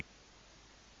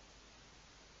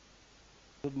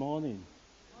Good morning.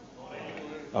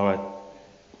 All right.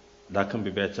 That can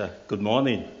be better. Good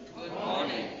morning. Good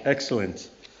morning. Excellent.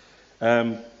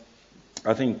 I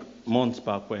think months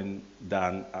back when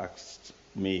Dan asked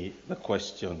me the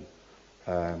question,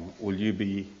 will you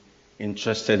be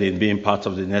interested in being part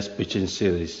of the next preaching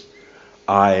series?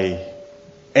 I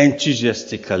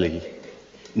enthusiastically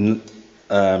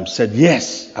said,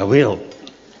 yes, I will.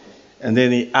 And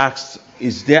then he asked,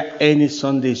 is there any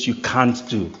Sundays you can't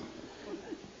do?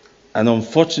 And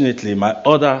unfortunately, my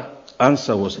other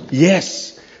answer was,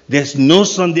 yes, there's no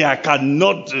Sunday I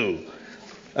cannot do.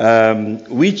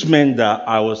 Which meant that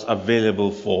I was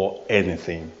available for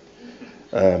anything.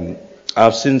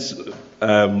 I've since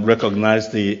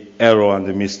recognized the error and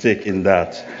the mistake in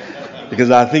that. Because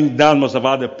I think Dan must have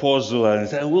had a puzzle and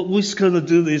said, well, who's going to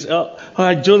do this? Oh,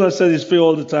 Jonah said he's free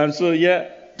all the time, so yeah,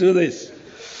 do this.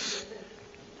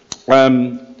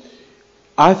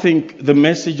 I think the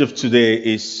message of today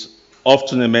is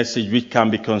often a message which can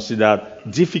be considered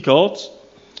difficult.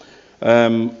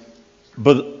 But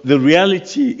the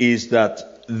reality is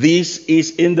that this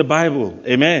is in the Bible.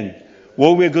 Amen.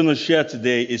 What we're going to share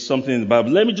today is something in the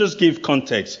Bible. Let me just give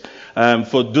context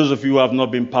for those of you who have not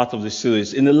been part of the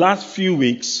series. In the last few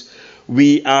weeks,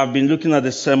 we have been looking at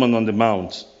the Sermon on the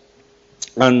Mount.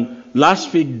 And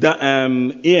last week,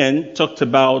 Ian talked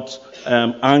about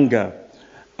anger.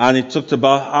 And he talked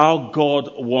about how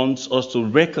God wants us to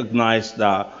recognize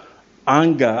that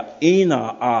anger in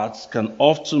our hearts can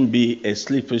often be a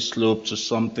slippery slope to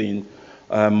something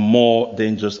more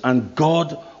dangerous. And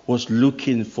God was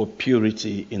looking for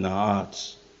purity in our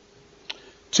hearts.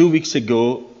 2 weeks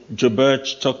ago, Joe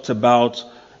Birch talked about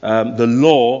the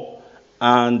law,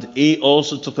 and he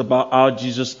also talked about how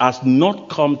Jesus has not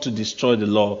come to destroy the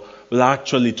law, but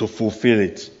actually to fulfill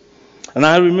it. And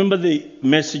I remember the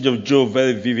message of Joe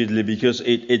very vividly because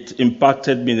it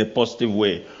impacted me in a positive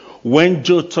way. When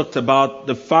Joe talked about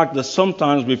the fact that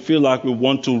sometimes we feel like we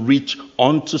want to reach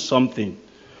onto something.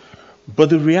 But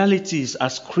the reality is,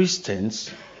 as Christians,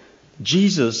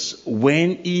 Jesus,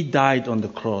 when he died on the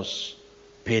cross,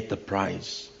 paid the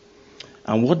price.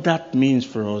 And what that means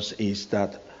for us is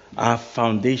that our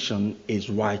foundation is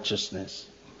righteousness.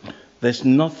 There's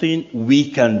nothing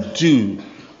we can do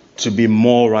to be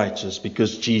more righteous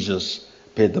because Jesus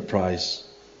paid the price.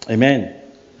 Amen.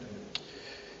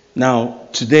 Now,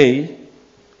 today,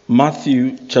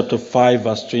 Matthew chapter 5,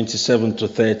 verse 27 to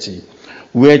 30,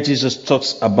 where Jesus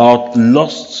talks about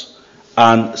lust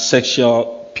and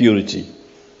sexual purity.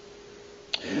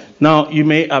 Now, you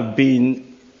may have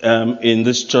been in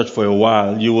this church for a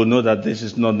while. You will know that this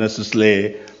is not necessarily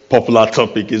a popular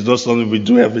topic. It's not something we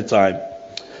do every time.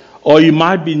 Or you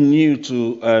might be new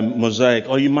to Mosaic,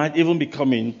 or you might even be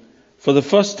coming for the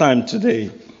first time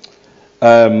today.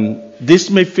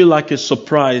 This may feel like a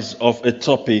surprise of a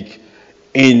topic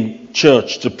in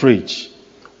church to preach.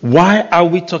 Why are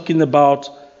we talking about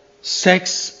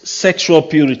sexual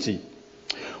purity?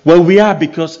 Well, we are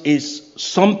because it's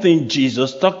something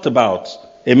Jesus talked about.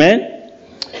 Amen?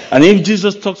 And if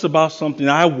Jesus talks about something,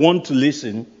 I want to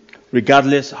listen,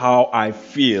 regardless how I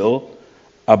feel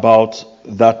about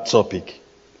that topic.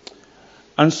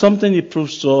 And something it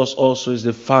proves to us also is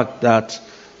the fact that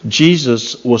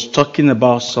Jesus was talking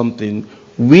about something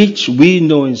which we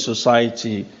know in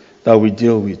society that we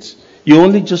deal with. You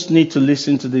only just need to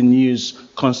listen to the news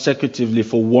consecutively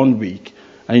for 1 week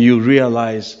and you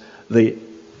realize the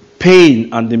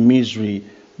pain and the misery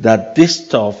that this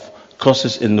stuff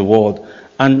causes in the world.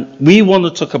 And we want to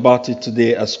talk about it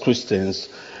today as Christians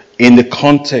in the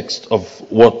context of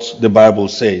what the Bible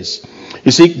says.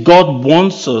 You see, God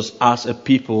wants us as a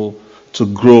people to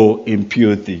grow in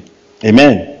purity.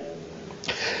 Amen.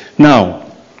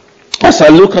 Now, as I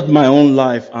look at my own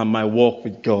life and my walk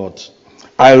with God,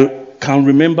 I can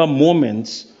remember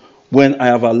moments when I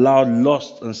have allowed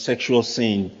lust and sexual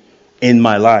sin in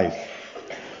my life.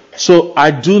 So I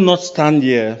do not stand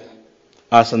here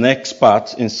as an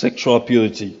expert in sexual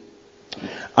purity.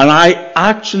 And I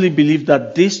actually believe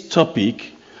that this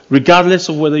topic, regardless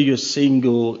of whether you're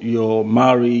single, you're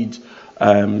married,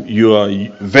 you are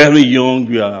very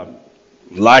young, you are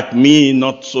like me,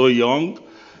 not so young,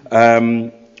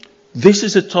 this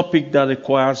is a topic that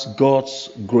requires God's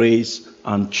grace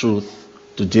and truth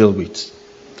to deal with.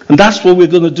 And that's what we're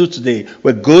going to do today.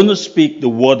 We're going to speak the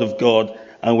word of God,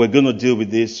 and we're going to deal with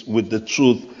this with the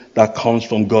truth that comes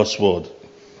from God's word.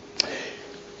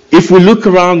 If we look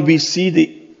around, we see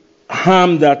the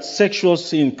harm that sexual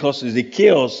sin causes, the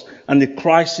chaos and the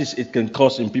crisis it can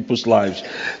cause in people's lives.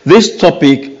 This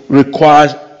topic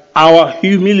requires our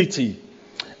humility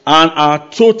and our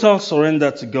total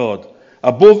surrender to God.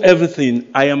 Above everything,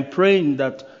 I am praying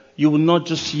that you will not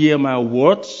just hear my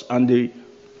words and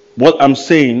what I'm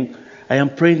saying. I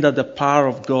am praying that the power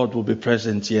of God will be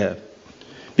present here.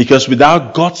 Because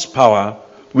without God's power,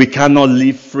 we cannot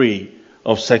live free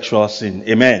of sexual sin.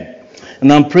 Amen.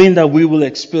 And I'm praying that we will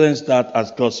experience that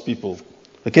as God's people.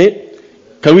 Okay?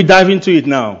 Can we dive into it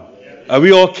now? Are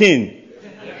we all keen?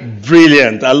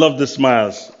 Brilliant. I love the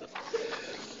smiles.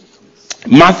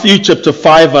 Matthew chapter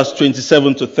 5 verse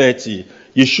 27 to 30.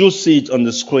 You should see it on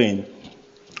the screen.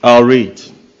 I'll read.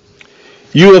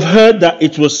 You have heard that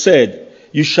it was said,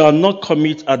 you shall not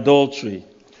commit adultery.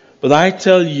 But I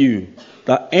tell you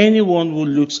that anyone who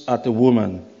looks at a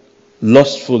woman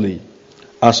lustfully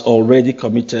has already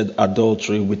committed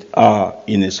adultery with her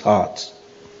in his heart.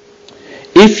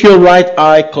 If your right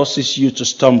eye causes you to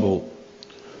stumble,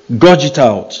 gouge it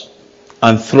out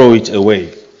and throw it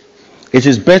away. It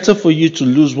is better for you to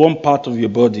lose one part of your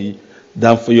body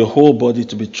than for your whole body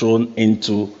to be thrown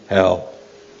into hell.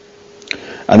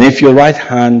 And if your right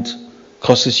hand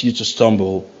causes you to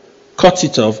stumble, cut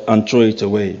it off and throw it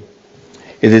away.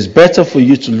 It is better for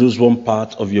you to lose one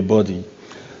part of your body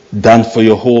than for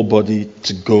your whole body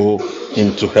to go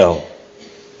into hell.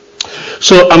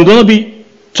 So I'm going to be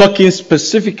talking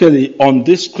specifically on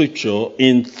this scripture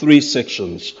in 3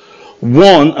 sections.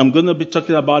 One, I'm going to be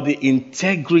talking about the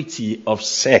integrity of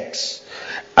sex.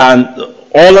 And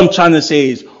all I'm trying to say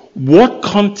is, what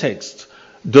context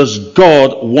does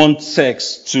God want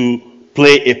sex to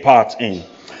play a part in?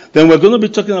 Then we're going to be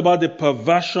talking about the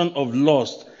perversion of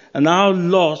lust and how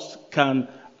lust can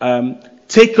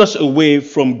take us away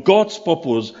from God's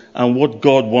purpose and what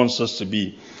God wants us to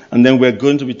be. And then we're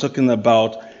going to be talking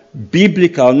about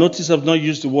biblical, notice I've not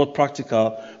used the word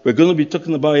practical, we're going to be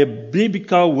talking about a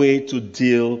biblical way to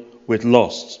deal with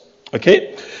lust.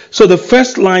 Okay? So the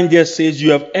first line there says,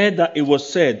 you have heard that it was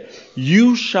said,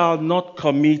 you shall not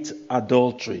commit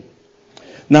adultery.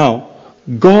 Now,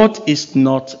 God is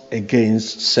not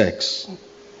against sex.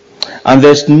 And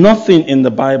there's nothing in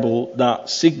the Bible that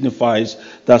signifies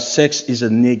that sex is a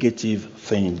negative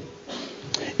thing.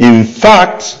 In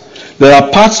fact, there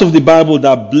are parts of the Bible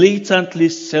that blatantly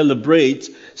celebrate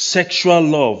sexual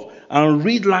love and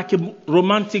read like a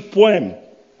romantic poem.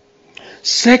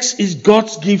 Sex is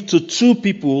God's gift to two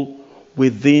people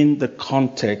within the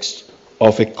context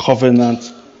of a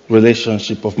covenant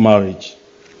relationship of marriage.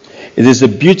 It is a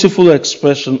beautiful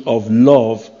expression of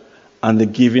love and the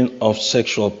giving of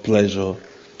sexual pleasure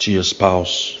to your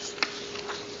spouse.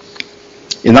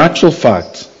 In actual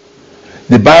fact,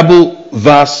 the Bible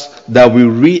verse that we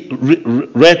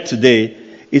read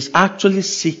today is actually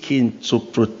seeking to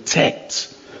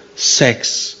protect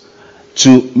sex,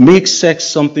 to make sex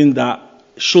something that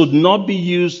should not be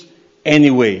used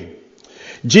anyway.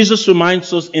 Jesus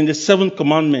reminds us in the 7th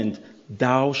commandment,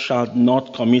 thou shalt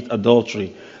not commit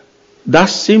adultery. That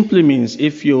simply means,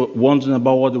 if you're wondering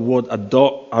about what the word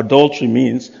adultery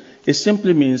means, it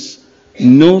simply means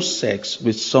no sex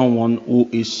with someone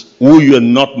who you're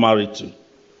not married to.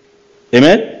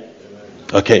 Amen?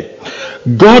 Okay.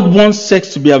 God wants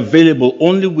sex to be available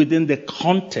only within the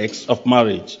context of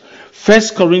marriage. 1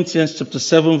 Corinthians chapter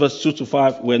 7 verse 2 to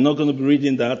 5, we're not going to be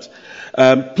reading that,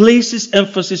 places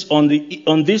emphasis on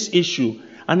this issue,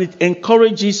 and it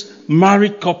encourages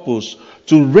married couples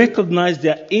to recognize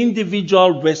their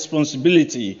individual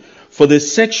responsibility for the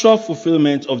sexual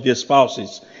fulfillment of their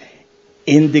spouses.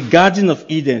 In the Garden of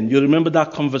Eden, you remember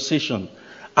that conversation.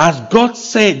 As God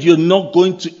said, you're not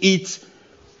going to eat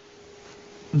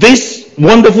these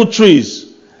wonderful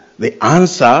trees. The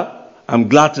answer, I'm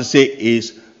glad to say,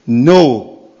 is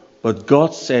no. But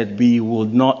God said we will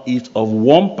not eat of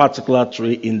one particular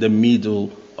tree in the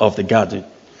middle of the garden.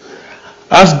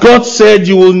 As God said,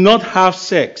 you will not have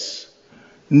sex.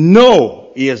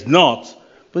 No, he has not.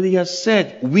 But he has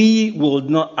said we will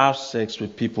not have sex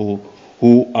with people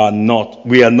we are not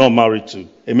married to.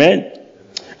 Amen?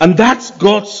 And that's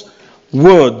God's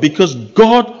word, because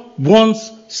God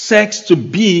wants sex to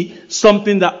be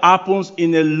something that happens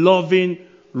in a loving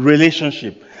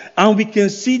relationship. And we can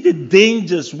see the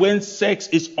dangers when sex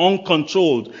is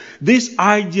uncontrolled. This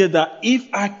idea that if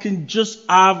I can just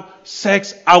have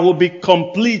sex, I will be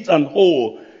complete and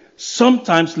whole,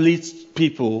 sometimes leads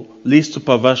to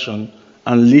perversion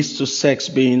and leads to sex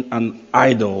being an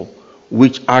idol,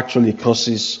 which actually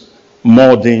causes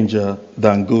more danger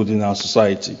than good in our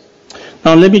society.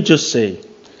 Now, let me just say,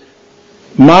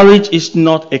 marriage is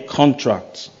not a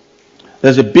contract.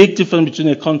 There's a big difference between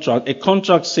a contract. A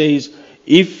contract says,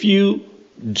 if you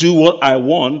do what I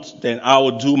want, then I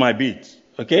will do my bit.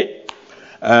 Okay?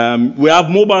 We have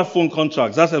mobile phone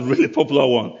contracts. That's a really popular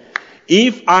one.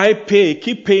 If I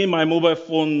keep paying my mobile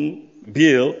phone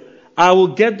bill, I will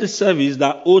get the service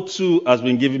that O2 has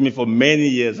been giving me for many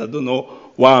years. I don't know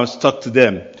why I'm stuck to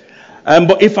them.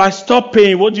 But if I stop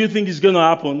paying, what do you think is going to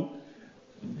happen?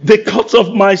 They cut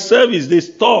off my service. They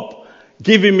stop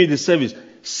giving me the service.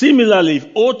 Similarly,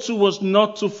 if O2 was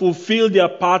not to fulfill their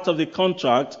part of the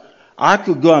contract, I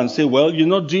could go and say, well, you're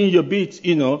not doing your bit,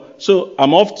 so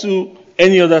I'm off to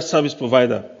any other service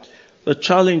provider. The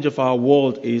challenge of our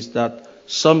world is that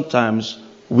sometimes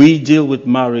we deal with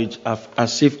marriage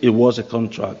as if it was a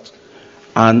contract.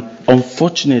 And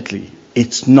unfortunately,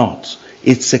 it's not.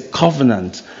 It's a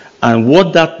covenant. And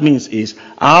what that means is,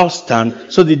 I'll stand.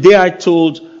 So the day I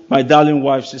told my darling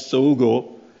wife, Sister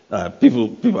Ugo,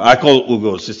 people, I call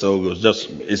Ugo Sister Ugo.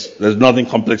 There's nothing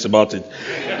complex about it.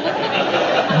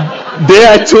 The day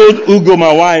I told Ugo,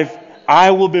 my wife,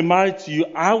 I will be married to you,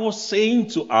 I was saying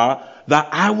to her that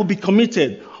I will be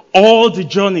committed all the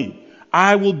journey.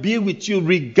 I will be with you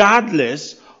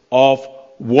regardless of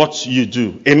what you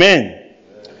do. Amen.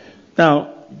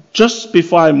 Now, just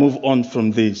before I move on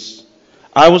from this,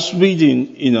 I was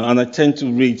reading, and I tend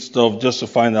to read stuff just to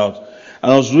find out.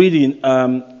 And I was reading,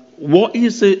 what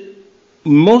is the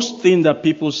most thing that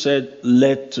people said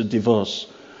led to divorce?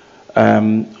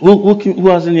 Who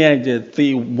has any idea?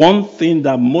 The one thing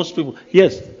that most people,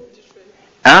 yes,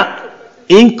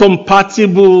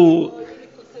 incompatible,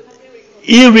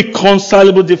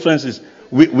 irreconcilable differences.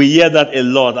 We hear that a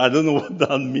lot. I don't know what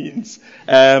that means.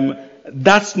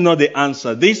 That's not the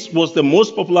answer. This was the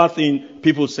most popular thing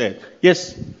people said.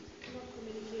 Yes?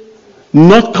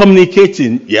 Not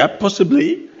communicating. Yeah,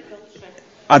 possibly.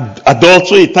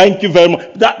 Adultery. Thank you very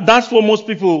much. That's what most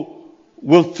people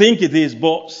will think it is,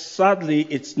 but sadly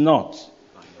it's not.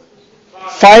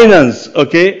 Finance,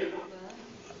 okay?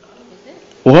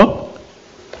 What?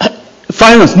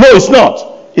 Finance. No, it's not.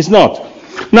 It's not.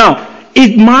 Now,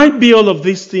 it might be all of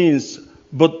these things,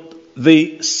 but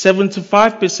the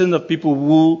 75% of people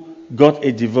who got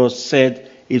a divorce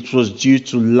said it was due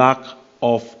to lack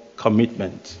of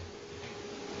commitment.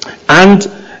 And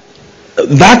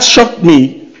that shocked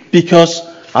me because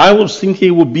I was thinking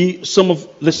it would be some of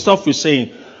the stuff we're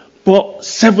saying. But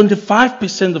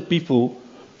 75% of people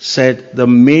said the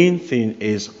main thing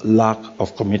is lack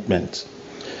of commitment.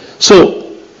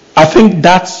 So I think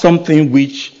that's something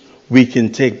which we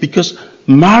can take, because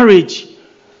marriage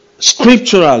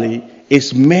scripturally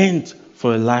is meant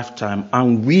for a lifetime,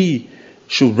 and we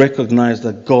should recognize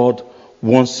that God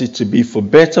wants it to be for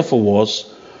better, for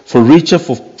worse, for richer,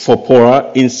 for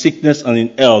poorer, in sickness and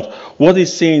in health. What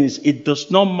he's saying is, it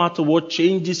does not matter what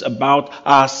changes about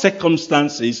our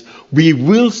circumstances, we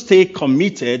will stay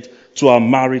committed to our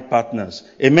married partners.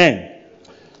 Amen.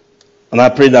 And I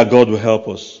pray that God will help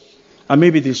us. And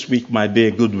maybe this week might be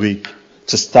a good week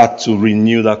to start to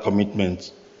renew that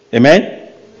commitment.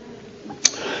 Amen.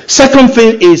 Second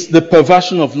thing is the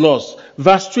perversion of lust.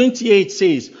 Verse 28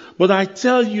 says, "But I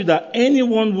tell you that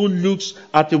anyone who looks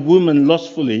at a woman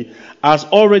lustfully has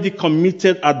already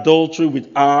committed adultery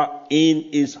with her in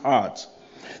his heart."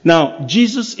 Now,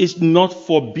 Jesus is not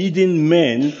forbidding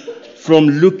men from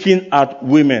looking at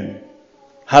women.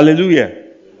 Hallelujah.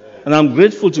 And I'm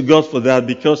grateful to God for that,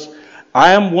 because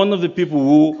I am one of the people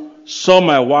who saw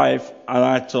my wife and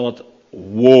I thought,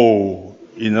 whoa,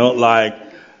 like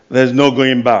there's no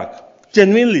going back.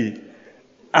 Genuinely.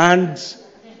 And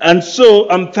so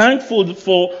I'm thankful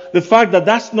for the fact that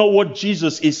that's not what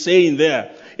Jesus is saying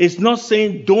there. It's not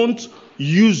saying don't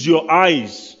use your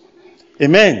eyes.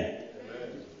 Amen.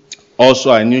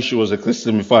 Also, I knew she was a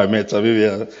Christian before I met her.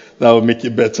 Maybe that would make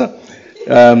it better.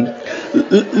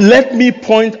 Let me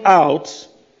point out,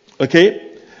 okay,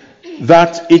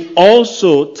 that it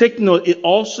also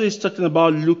is talking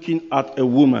about looking at a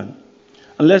woman.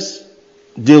 And let's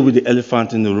deal with the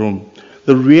elephant in the room.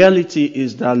 The reality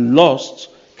is that lust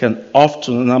can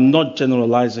often, and I'm not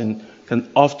generalizing, can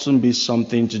often be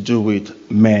something to do with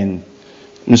men.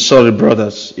 I'm sorry,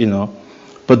 brothers,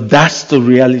 but that's the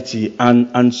reality.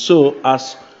 And so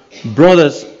as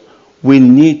brothers, we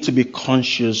need to be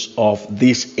conscious of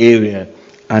this area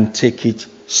and take it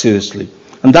seriously.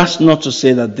 And that's not to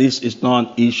say that this is not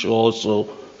an issue also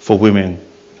for women.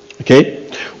 Okay?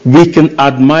 We can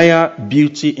admire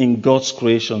beauty in God's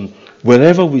creation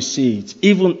wherever we see it,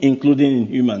 even including in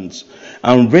humans.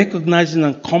 And recognizing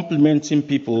and complimenting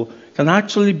people can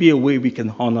actually be a way we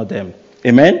can honor them.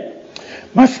 Amen?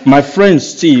 My friend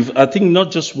Steve, I think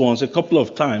not just once, a couple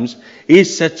of times, he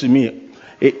said to me,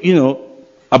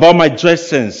 about my dress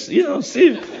sense.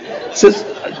 Steve says,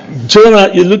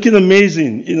 "Jonah, you're looking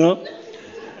amazing,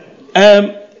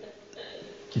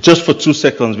 Just for 2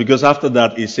 seconds, because after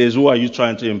that he says, "Who are you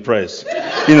trying to impress?"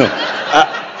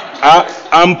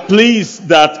 I'm pleased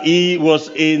that he was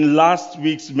in last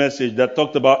week's message that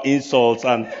talked about insults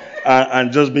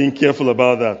and just being careful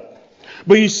about that.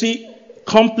 But you see,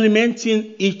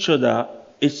 complimenting each other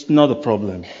is not a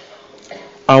problem.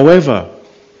 However,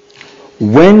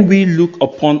 when we look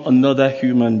upon another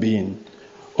human being,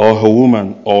 or a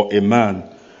woman, or a man,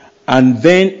 and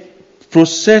then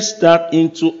process that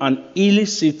into an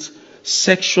illicit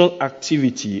sexual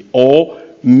activity, or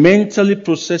mentally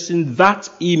processing that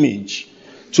image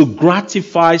to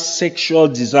gratify sexual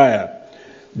desire,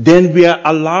 then we are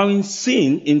allowing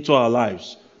sin into our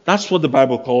lives. That's what the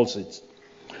Bible calls it.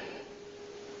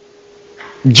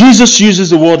 Jesus uses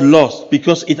the word lust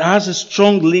because it has a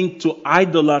strong link to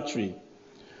idolatry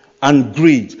and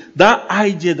greed. That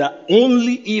idea that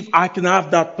only if I can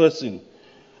have that person,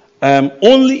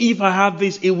 only if I have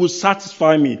this, it will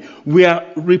satisfy me. We are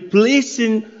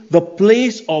replacing the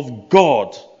place of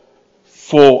God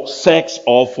for sex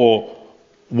or for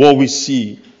what we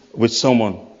see with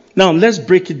someone. Now, let's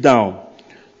break it down.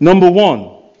 Number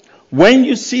one, when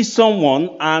you see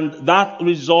someone and that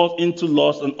results into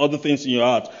lust and other things in your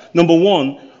heart, number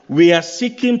one, we are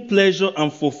seeking pleasure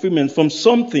and fulfillment from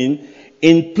something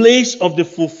in place of the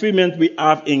fulfillment we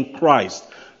have in Christ.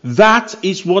 That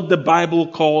is what the Bible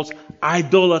calls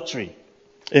idolatry.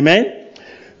 Amen?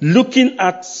 Looking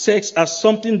at sex as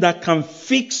something that can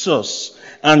fix us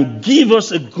and give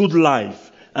us a good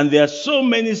life. And there are so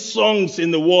many songs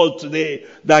in the world today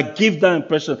that give that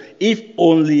impression. If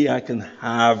only I can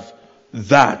have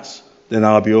that, then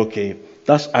I'll be okay.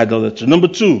 That's idolatry. Number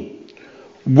two,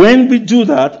 when we do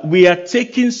that, we are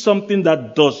taking something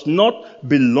that does not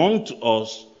belong to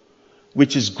us,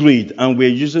 which is greed, and we're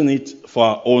using it for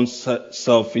our own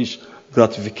selfish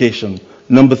gratification.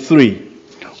 Number three,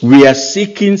 we are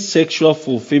seeking sexual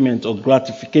fulfillment or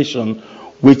gratification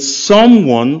with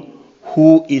someone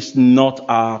who is not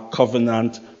our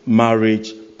covenant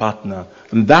marriage partner.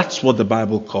 And that's what the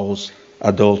Bible calls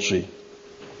adultery.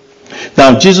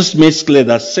 Now, Jesus makes clear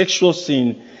that sexual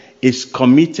sin is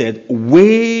committed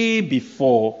way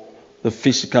before the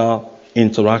physical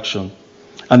interaction.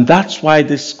 And that's why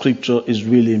this scripture is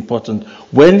really important.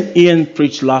 When Ian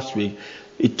preached last week,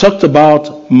 he talked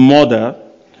about murder.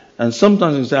 And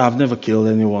sometimes you say, I've never killed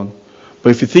anyone. But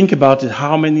if you think about it,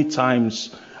 how many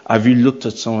times have you looked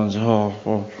at someone and said,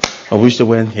 oh, I wish they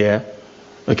weren't here?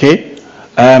 Okay?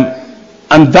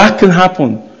 And that can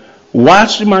happen.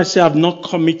 Whilst you might say, I've not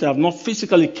committed, I've not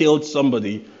physically killed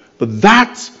somebody, but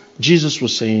that, Jesus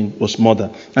was saying, was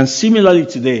murder. And similarly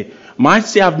today, might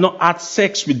say I've not had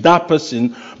sex with that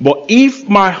person, but if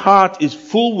my heart is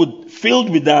filled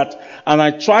with that, and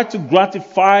I try to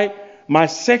gratify my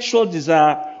sexual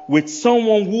desire with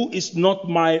someone who is not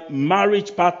my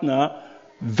marriage partner,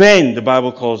 then the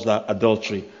Bible calls that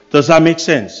adultery. Does that make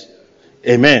sense?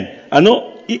 Amen. I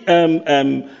know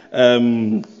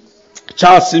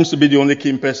Charles seems to be the only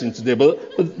keen person today,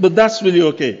 but that's really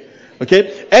okay.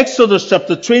 Okay? Exodus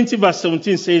chapter 20 verse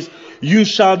 17 says, you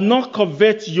shall not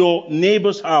covet your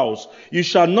neighbor's house. You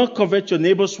shall not covet your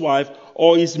neighbor's wife,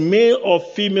 or his male or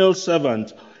female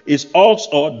servant, his ox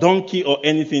or donkey or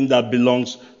anything that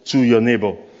belongs to your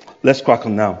neighbor. Let's crack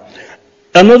on now.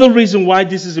 Another reason why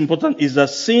this is important is that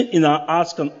sin in our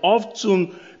hearts can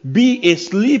often be a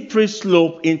slippery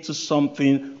slope into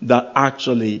something that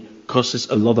actually causes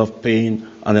a lot of pain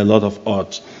and a lot of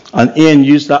hurt. And Ian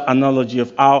used that analogy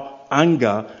of how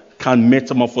anger can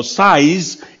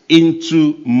metamorphosize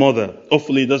into murder.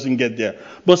 Hopefully it doesn't get there.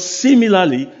 But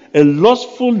similarly, a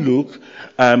lustful look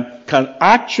can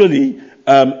actually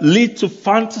lead to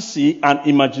fantasy and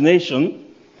imagination,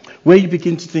 where you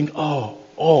begin to think,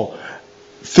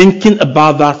 thinking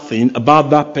about that thing, about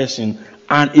that person,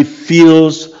 and it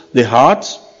fills the heart.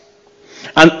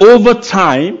 And over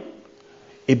time,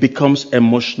 it becomes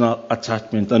emotional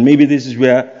attachment. And maybe this is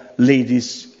where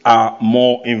ladies are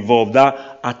more involved.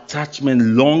 That attachment,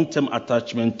 long-term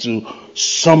attachment to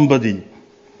somebody.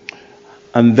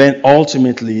 And then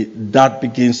ultimately, that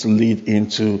begins to lead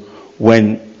into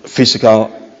when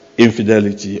physical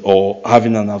infidelity or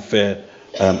having an affair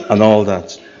and all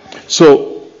that.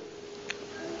 So,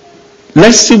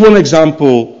 let's see one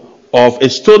example of a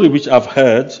story which I've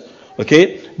heard.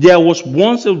 Okay, there was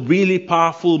once a really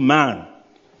powerful man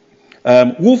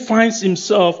who finds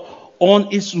himself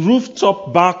on his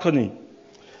rooftop balcony.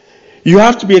 You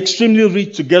have to be extremely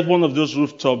rich to get one of those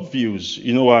rooftop views.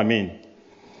 You know what I mean?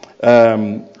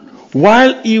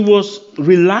 While he was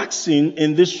relaxing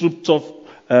in this rooftop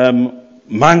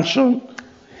mansion,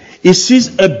 he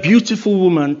sees a beautiful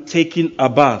woman taking a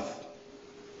bath.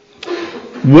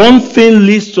 One thing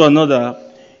leads to another.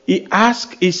 He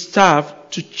asks his staff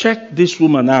to check this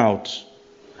woman out.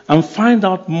 and find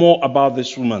out more about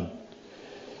this woman.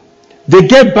 They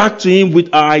get back to him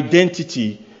with her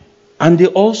identity, and they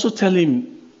also tell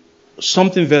him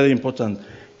something very important.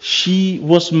 She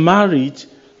was married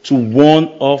to one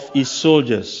of his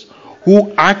soldiers,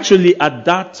 who actually at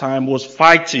that time was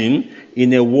fighting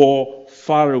in a war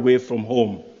far away from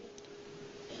home.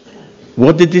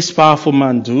 What did this powerful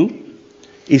man do?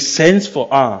 He sends for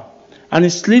her and he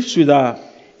sleeps with her,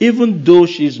 even though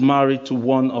she is married to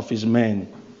one of his men.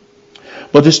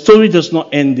 But the story does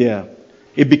not end there.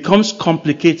 It becomes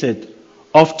complicated,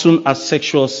 often as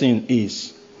sexual sin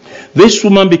is. This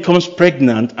woman becomes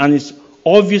pregnant and is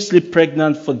obviously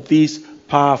pregnant for this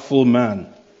powerful man.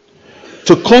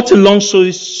 To cut a long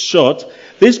story short,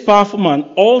 this powerful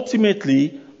man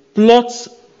ultimately plots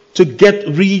to get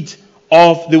rid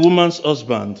of the woman's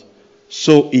husband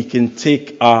so he can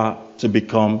take her to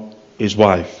become his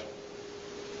wife.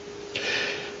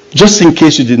 Just in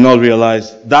case you did not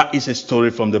realize, that is a story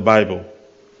from the Bible.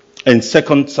 In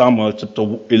 2 Samuel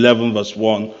chapter 11 verse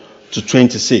 1 to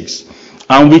 26.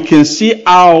 And we can see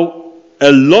how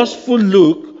a lustful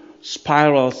look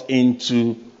spirals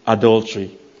into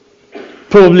adultery.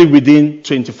 Probably within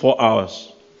 24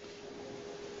 hours.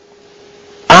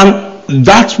 And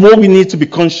that's what we need to be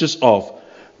conscious of.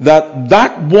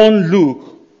 That one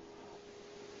look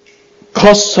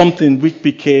caused something which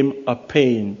became a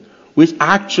pain, which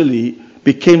actually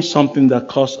became something that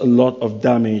caused a lot of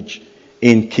damage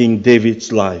in King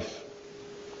David's life.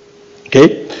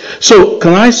 Okay? So,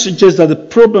 can I suggest that the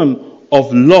problem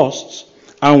of lust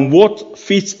and what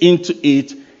fits into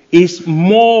it is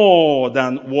more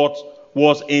than what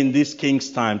was in this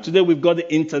king's time. Today we've got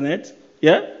the internet.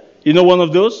 Yeah? You know one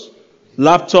of those?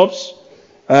 Laptops,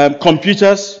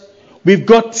 computers. We've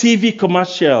got TV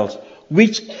commercials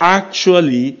which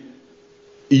actually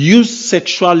use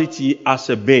sexuality as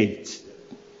a bait.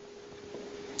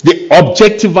 They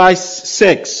objectifize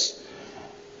sex.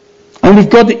 And we've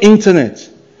got the internet.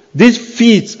 This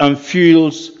feeds and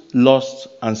fuels lust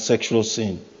and sexual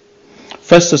sin.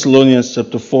 1 Thessalonians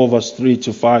chapter 4 verse 3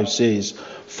 to 5 says,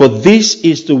 "For this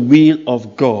is the will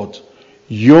of God,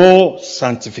 your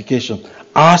sanctification,"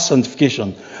 our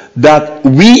sanctification, "that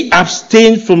we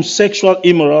abstain from sexual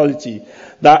immorality,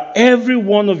 that every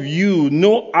one of you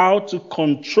know how to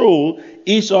control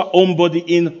his or her own body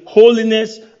in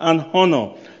holiness and honor,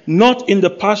 not in the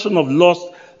passion of lust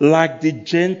like the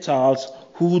Gentiles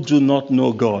who do not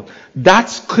know God." That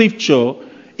scripture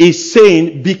is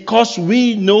saying, because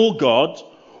we know God,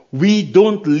 we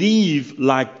don't live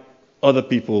like other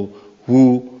people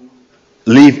who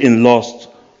live in lust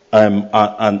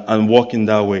and walk in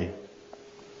that way.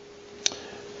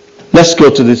 Let's go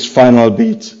to this final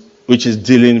bit, which is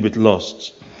dealing with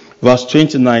lust. Verse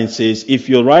 29 says, "If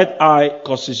your right eye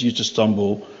causes you to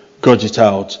stumble, gouge it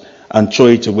out and throw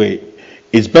it away.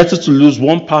 It's better to lose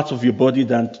one part of your body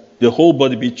than the whole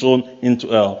body be thrown into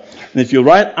hell. And if your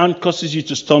right hand causes you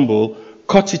to stumble,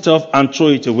 cut it off and throw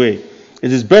it away.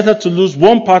 It is better to lose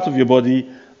one part of your body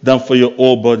than for your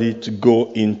whole body to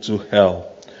go into hell."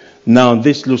 Now,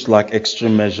 this looks like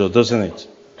extreme measure, doesn't it?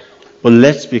 But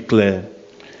let's be clear.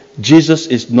 Jesus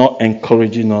is not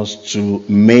encouraging us to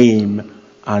maim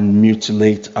and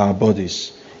mutilate our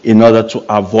bodies in order to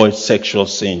avoid sexual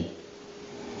sin.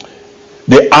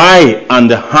 The eye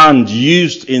and the hand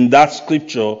used in that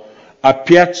scripture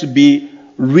appear to be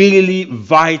really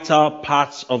vital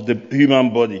parts of the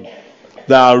human body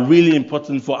that are really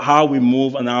important for how we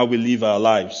move and how we live our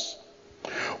lives.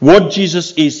 What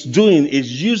Jesus is doing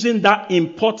is using that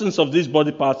importance of these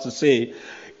body parts to say,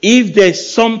 if there's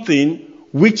something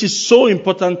which is so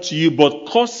important to you but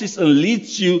causes and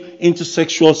leads you into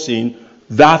sexual sin,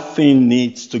 that thing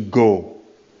needs to go.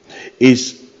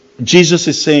 Jesus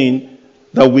is saying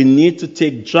that we need to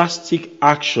take drastic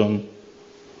action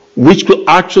which could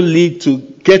actually lead to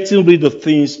getting rid of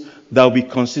things that we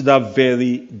consider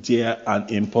very dear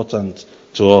and important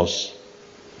to us.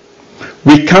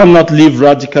 We cannot live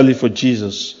radically for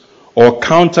Jesus or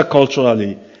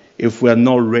counterculturally if we are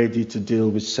not ready to deal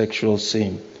with sexual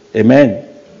sin. Amen.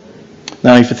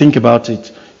 Now, if you think about it,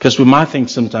 because we might think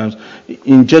sometimes,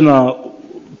 in general,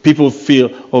 people feel,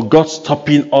 oh, God's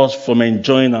stopping us from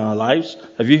enjoying our lives.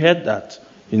 Have you heard that?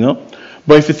 You know?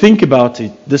 But if you think about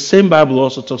it, the same Bible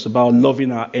also talks about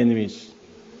loving our enemies.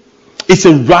 It's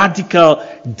a radical,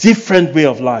 different way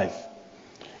of life.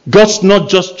 God's not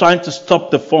just trying to stop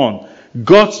the fun.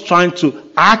 God's trying to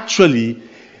actually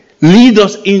lead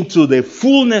us into the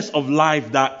fullness of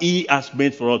life that He has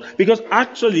made for us. Because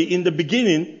actually, in the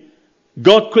beginning,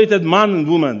 God created man and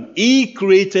woman. He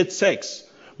created sex.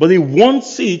 But He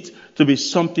wants it to be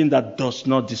something that does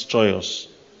not destroy us.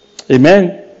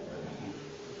 Amen?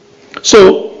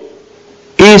 So,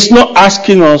 he is not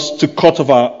asking us to cut off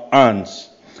our hands.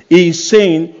 He is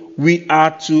saying we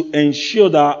are to ensure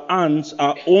that our hands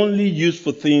are only used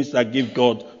for things that give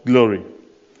God glory.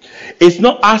 It's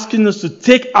not asking us to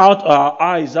take out our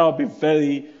eyes. That would be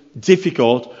very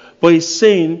difficult. But he's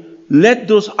saying, let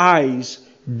those eyes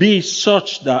be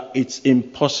such that it's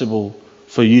impossible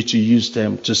for you to use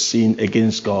them to sin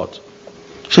against God.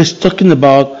 So he's talking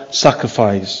about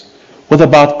sacrifice. What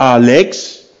about our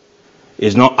legs?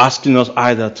 He's not asking us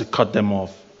either to cut them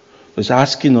off. He's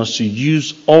asking us to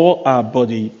use all our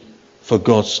body for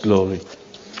God's glory.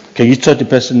 Can you touch the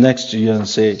person next to you and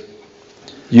say,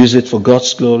 use it for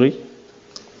God's glory?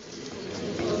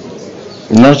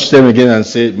 Nudge them again and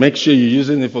say, make sure you're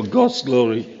using it for God's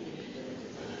glory.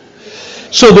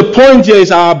 So the point here is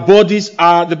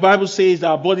the Bible says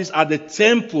our bodies are the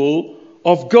temple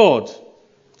of God.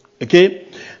 Okay?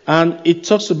 And it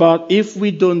talks about if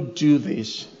we don't do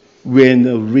this, we're in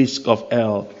the risk of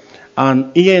hell.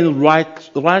 And Ian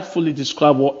rightfully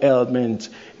described what hell meant.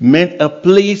 It meant a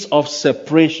place of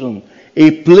separation.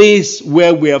 A place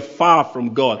where we are far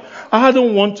from God. I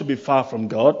don't want to be far from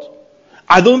God.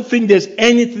 I don't think there's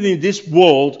anything in this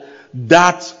world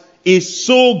that is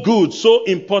so good, so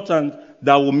important,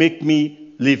 that will make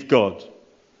me leave God.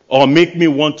 Or make me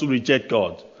want to reject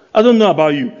God. I don't know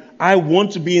about you. I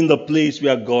want to be in the place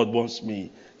where God wants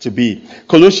me to be.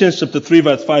 Colossians chapter 3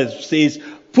 verse 5 says,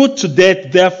 put to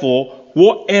death, therefore,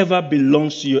 whatever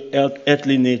belongs to your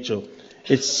earthly nature.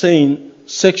 It's saying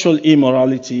sexual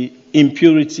immorality,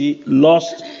 impurity,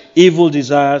 lust, evil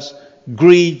desires,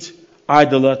 greed,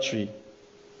 idolatry.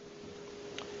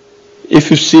 If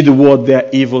you see the word there,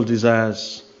 evil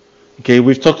desires. Okay,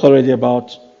 we've talked already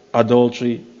about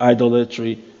adultery,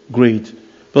 idolatry, greed.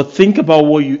 But think about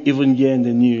what you even hear in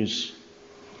the news,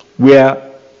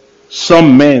 where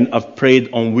some men have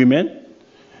preyed on women,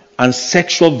 and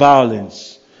sexual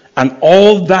violence, and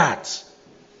all that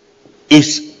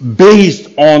is based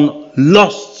on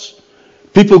lust.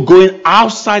 People going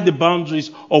outside the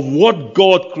boundaries of what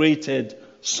God created,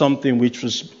 something which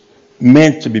was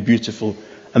meant to be beautiful.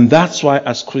 And that's why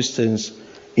as Christians,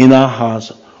 in our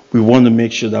hearts, we want to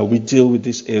make sure that we deal with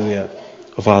this area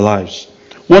of our lives.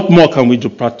 What more can we do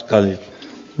practically?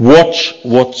 Watch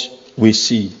what we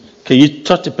see. Can you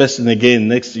touch the person again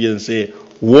next to you and say,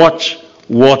 watch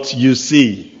what you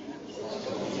see?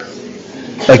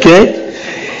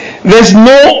 Okay? There's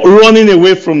no running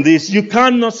away from this. You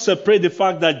cannot separate the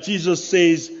fact that Jesus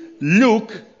says,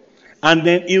 look, and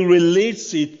then he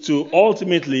relates it to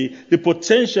ultimately the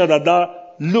potential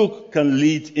that look can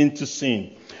lead into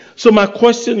sin. So my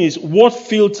question is, what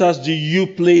filters do you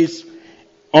place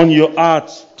on your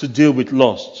heart to deal with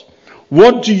lust?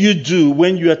 What do you do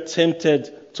when you are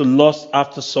tempted to lust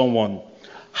after someone?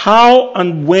 How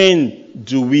and when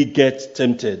do we get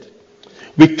tempted?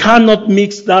 We cannot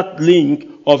mix that link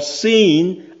of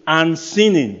sin and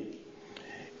sinning.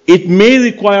 It may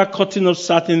require cutting off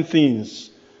certain things,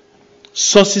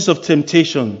 sources of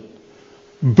temptation,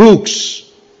 books,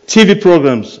 TV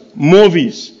programs,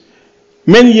 movies.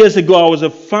 Many years ago, I was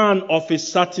a fan of a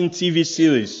certain TV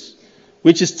series,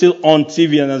 which is still on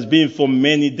TV and has been for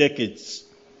many decades.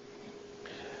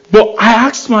 But I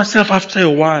asked myself after a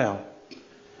while,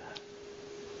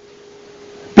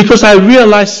 because I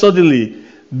realized suddenly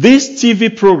this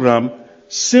TV program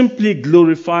simply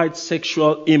glorified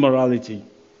sexual immorality.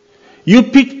 You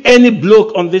pick any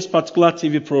bloke on this particular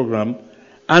TV program,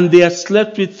 and they have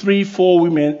slept with 3-4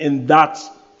 women in that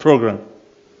program.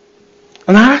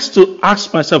 And I had to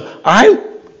ask myself, I'm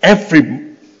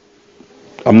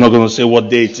not going to say what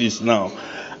day it is now.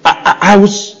 I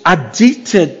was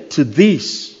addicted to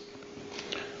this.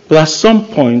 But at some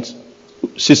point,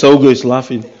 Sister Ugo is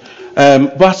laughing.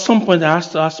 But at some point I had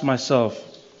to ask myself,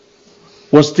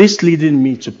 was this leading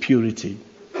me to purity?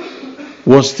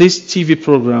 Was this TV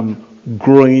program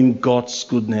growing God's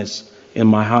goodness in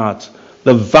my heart?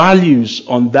 The values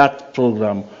on that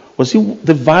program, was it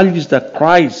the values that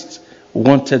Christ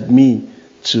wanted me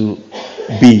to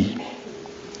be?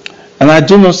 And I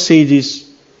do not say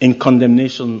this in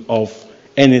condemnation of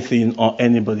anything or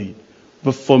anybody.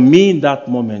 But for me in that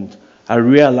moment, I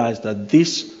realized that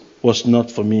this was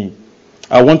not for me.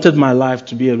 I wanted my life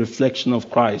to be a reflection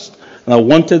of Christ. And I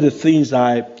wanted the things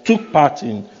I took part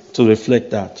in to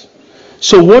reflect that.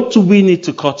 So what do we need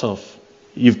to cut off?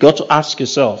 You've got to ask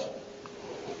yourself,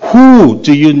 who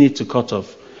do you need to cut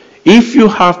off? If you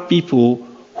have people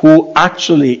who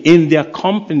actually in their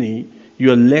company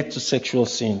you are led to sexual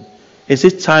sin, is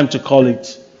it time to call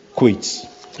it quits?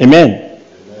 Amen.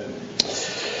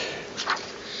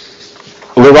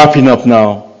 We're wrapping up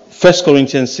now. 1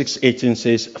 Corinthians 6:18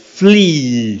 says,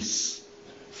 fleas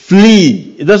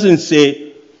flee. It doesn't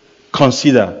say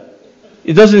consider.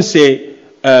 It doesn't say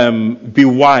be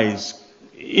wise.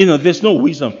 There's no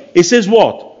wisdom. It says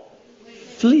what?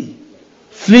 Flee.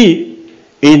 Flee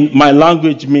in my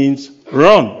language means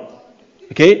run.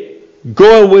 Okay?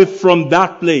 Go away from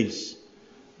that place.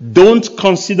 Don't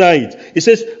consider it. It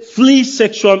says flee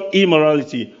sexual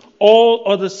immorality. All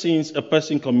other sins a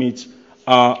person commits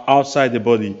are outside the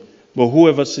body. But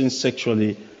whoever sins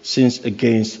sexually sins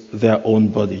against their own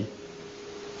body.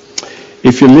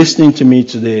 If you're listening to me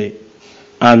today,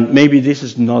 and maybe this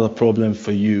is not a problem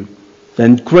for you,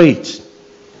 then great.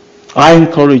 I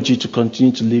encourage you to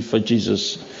continue to live for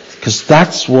Jesus, because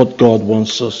that's what God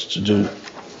wants us to do,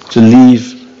 to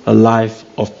live a life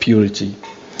of purity.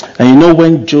 And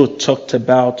when Joe talked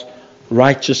about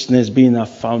righteousness being a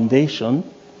foundation,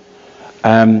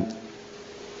 it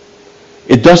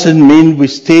doesn't mean we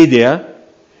stay there.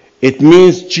 It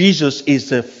means Jesus is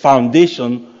the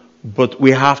foundation, but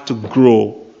we have to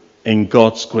grow in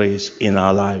God's grace in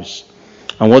our lives.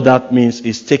 And what that means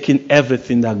is taking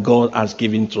everything that God has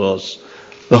given to us.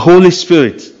 The Holy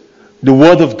Spirit, the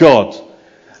Word of God,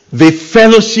 the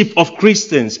fellowship of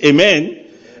Christians. Amen.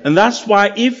 And that's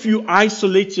why if you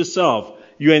isolate yourself,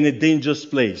 you're in a dangerous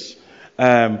place.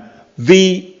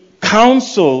 The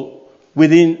counsel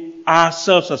within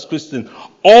ourselves as Christians,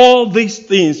 all these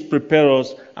things prepare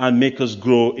us and make us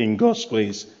grow in God's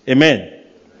grace. Amen.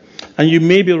 And you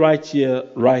may be right here,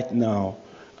 right now,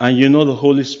 and the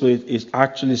Holy Spirit is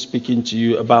actually speaking to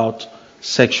you about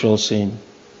sexual sin.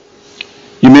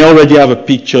 You may already have a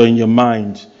picture in your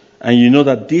mind, and you know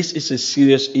that this is a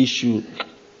serious issue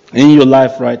in your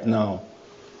life right now.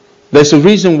 There's a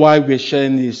reason why we're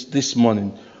sharing this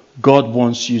morning. God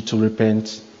wants you to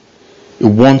repent. He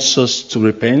wants us to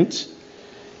repent.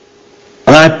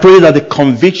 And I pray that the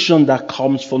conviction that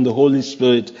comes from the Holy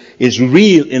Spirit is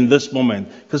real in this moment.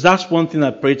 Because that's one thing I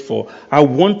prayed for. I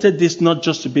wanted this not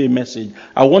just to be a message.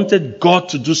 I wanted God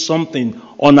to do something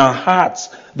on our hearts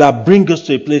that bring us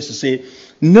to a place to say,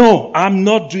 no, I'm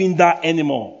not doing that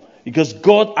anymore. Because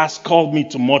God has called me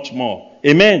to much more.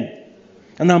 Amen.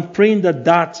 And I'm praying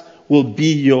that will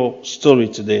be your story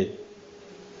today.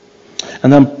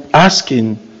 And I'm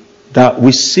asking that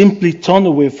we simply turn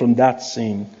away from that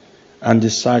sin and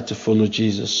decide to follow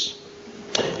Jesus.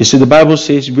 You see, the Bible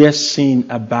says where sin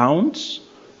abounds,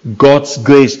 God's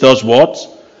grace does what?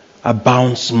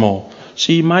 Abounds more.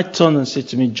 So you might turn and say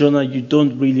to me, Jonah, you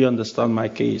don't really understand my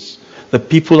case. The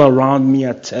people around me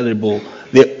are terrible.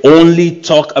 They only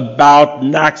talk about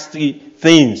nasty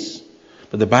things.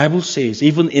 But the Bible says,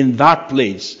 even in that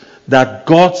place, that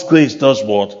God's grace does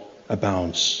what?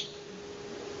 Abounds.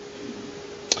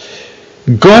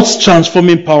 God's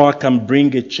transforming power can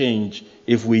bring a change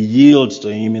if we yield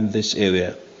to Him in this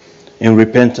area, in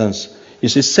repentance. You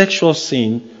see, sexual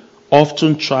sin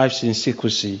often thrives in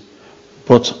secrecy,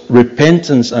 but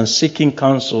repentance and seeking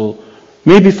counsel,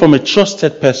 maybe from a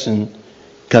trusted person,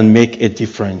 can make a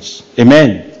difference.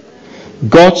 Amen.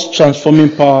 God's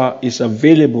transforming power is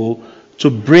available to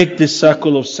break the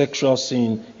circle of sexual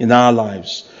sin in our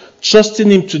lives. Trusting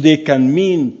Him today can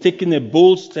mean taking a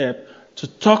bold step to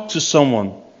talk to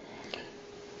someone.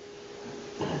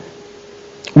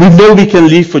 We know we can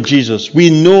live for Jesus.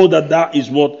 We know that is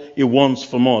what He wants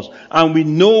from us. And we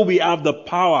know we have the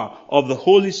power of the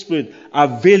Holy Spirit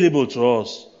available to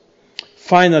us.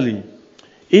 Finally,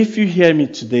 if you hear me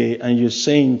today and you're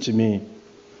saying to me,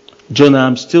 Jonah,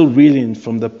 I'm still reeling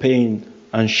from the pain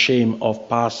and shame of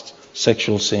past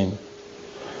sexual sin,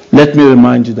 let me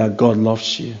remind you that God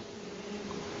loves you.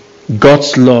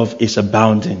 God's love is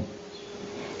abounding.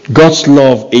 God's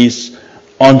love is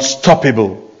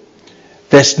unstoppable.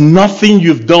 There's nothing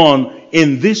you've done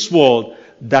in this world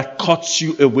that cuts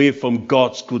you away from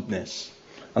God's goodness.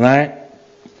 And I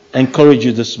encourage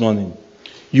you this morning.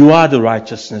 You are the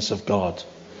righteousness of God.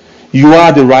 You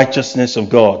are the righteousness of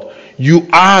God. You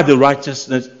are the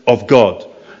righteousness of God.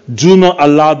 Do not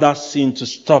allow that sin to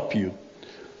stop you.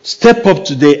 Step up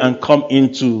today and come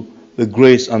into the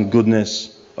grace and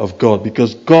goodness of God,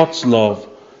 because God's love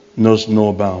knows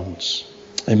no bounds.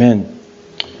 Amen.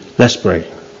 Let's pray.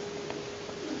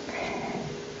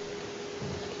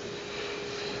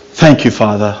 Thank you,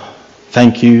 Father.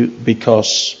 Thank you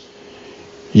because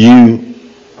you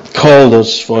called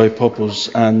us for a purpose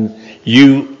and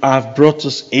you have brought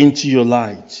us into your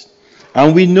light.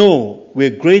 And we know,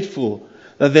 we're grateful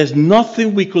that there's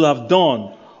nothing we could have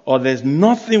done or there's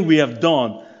nothing we have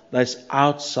done that's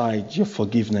outside your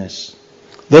forgiveness.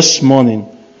 This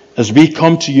morning, as we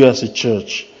come to you as a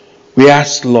church, we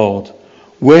ask, Lord,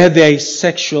 where there is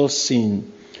sexual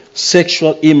sin,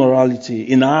 sexual immorality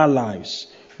in our lives,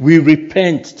 we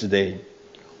repent today.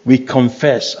 we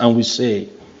confess and we say,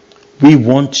 we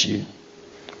want you.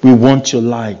 We want your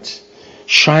light.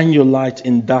 Shine your light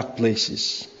in dark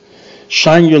places.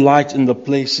 Shine your light in the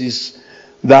places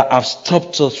that have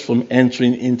stopped us from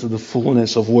entering into the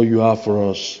fullness of what you have for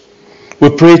us. We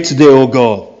pray today, O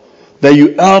God, that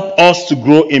you help us to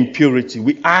grow in purity.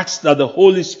 We ask that the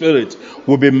Holy Spirit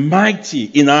will be mighty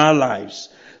in our lives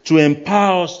to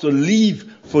empower us to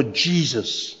live for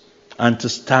Jesus and to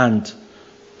stand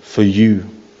for you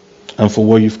and for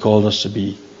what you've called us to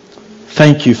be.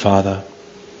 Thank you, Father.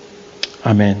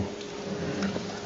 Amen.